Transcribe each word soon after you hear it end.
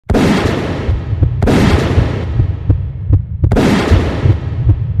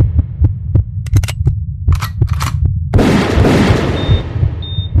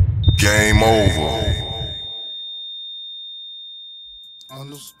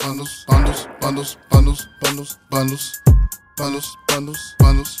bundles, bundles, bundles, bundles, bundles, bundles, bundles, bundles,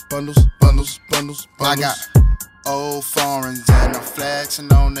 bundles, bundles, bundles, bundles. I got old foreigns and I'm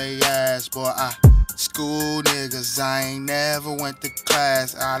flexing on they ass, boy. I school niggas, I ain't never went to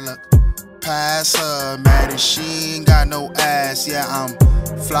class. I look past her, man, and she ain't got no ass. Yeah, I'm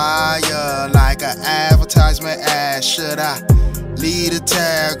flyer like an advertisement ad. Should I leave a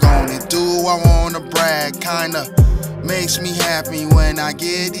tag on it? Do I wanna brag? Kinda makes me happy when I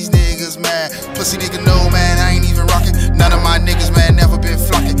get these niggas mad. Pussy nigga, no man, I ain't even rockin'. None of my niggas, man, never been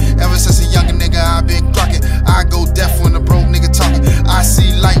flockin'. Ever since a younger nigga, I been clockin'. I go deaf when the broke nigga talkin'. I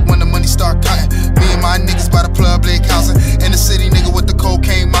see light when the money start cuttin'. Me and my niggas by the public housing. In the city, nigga, with the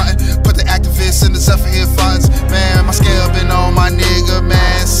cocaine mountain. Put the activists in the Zephyr funds. Man, my scale been on my nigga,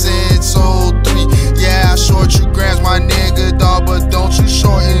 man, since 03. Yeah, I short you grams, my nigga, dawg, but don't you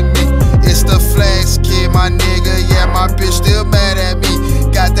shorten me. It's the flex kid, my nigga, yeah, my bitch still mad at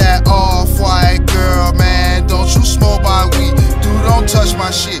me. Got that off-white girl, man, don't you smoke my weed. Dude, don't touch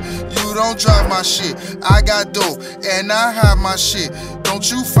my shit, you don't drive my shit. I got dope, and I have my shit. Don't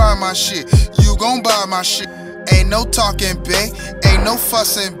you find my shit, you gon' buy my shit. Ain't no talking, bae, ain't no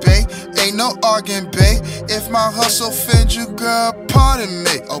fussing, bae, ain't no arguing, bae. If my hustle offend you, girl, pardon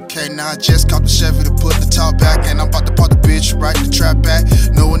me. Okay, now I just caught the Chevy to put the top back, and I'm about to park the bitch right the trap back.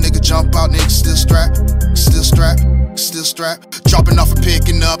 Know a nigga jump out, nigga still strapped, still strapped, still strapped. Dropping off and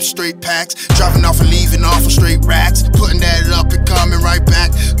picking up straight packs, driving off and leaving off of straight racks. Putting that up and coming right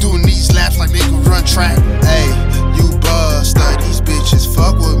back, doing these laps like nigga run track. Hey, you buster, these bitches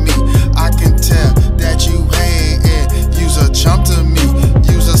fuck with me. I can tell that you hatin', you's a chump to me,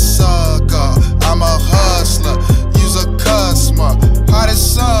 you's a sucker. I'm a hustler, you's a customer. Hot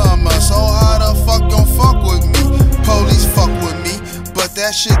as summer, so how the fuck gon' fuck with me? Police fuck with me, but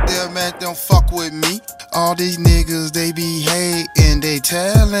that shit there, man, don't fuck with me. All these niggas, they be hatin', they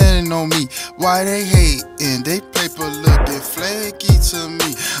tellin' on me. Why they hatin'? They paper looking flaky to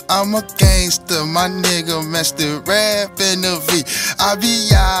me. I'm a gangster, my nigga, Mr. Rap in the V. I be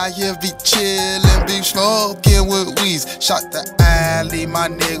out here, be chillin', be smoking with weeds. Shot the alley, my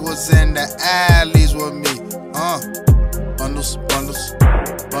nigga was in the alleys with me. Bundles, bundles,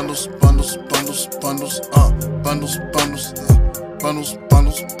 bundles, bundles, bundles, bundles, bundles, bundles, bundles,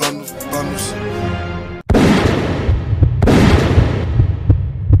 bundles, bundles, bundles.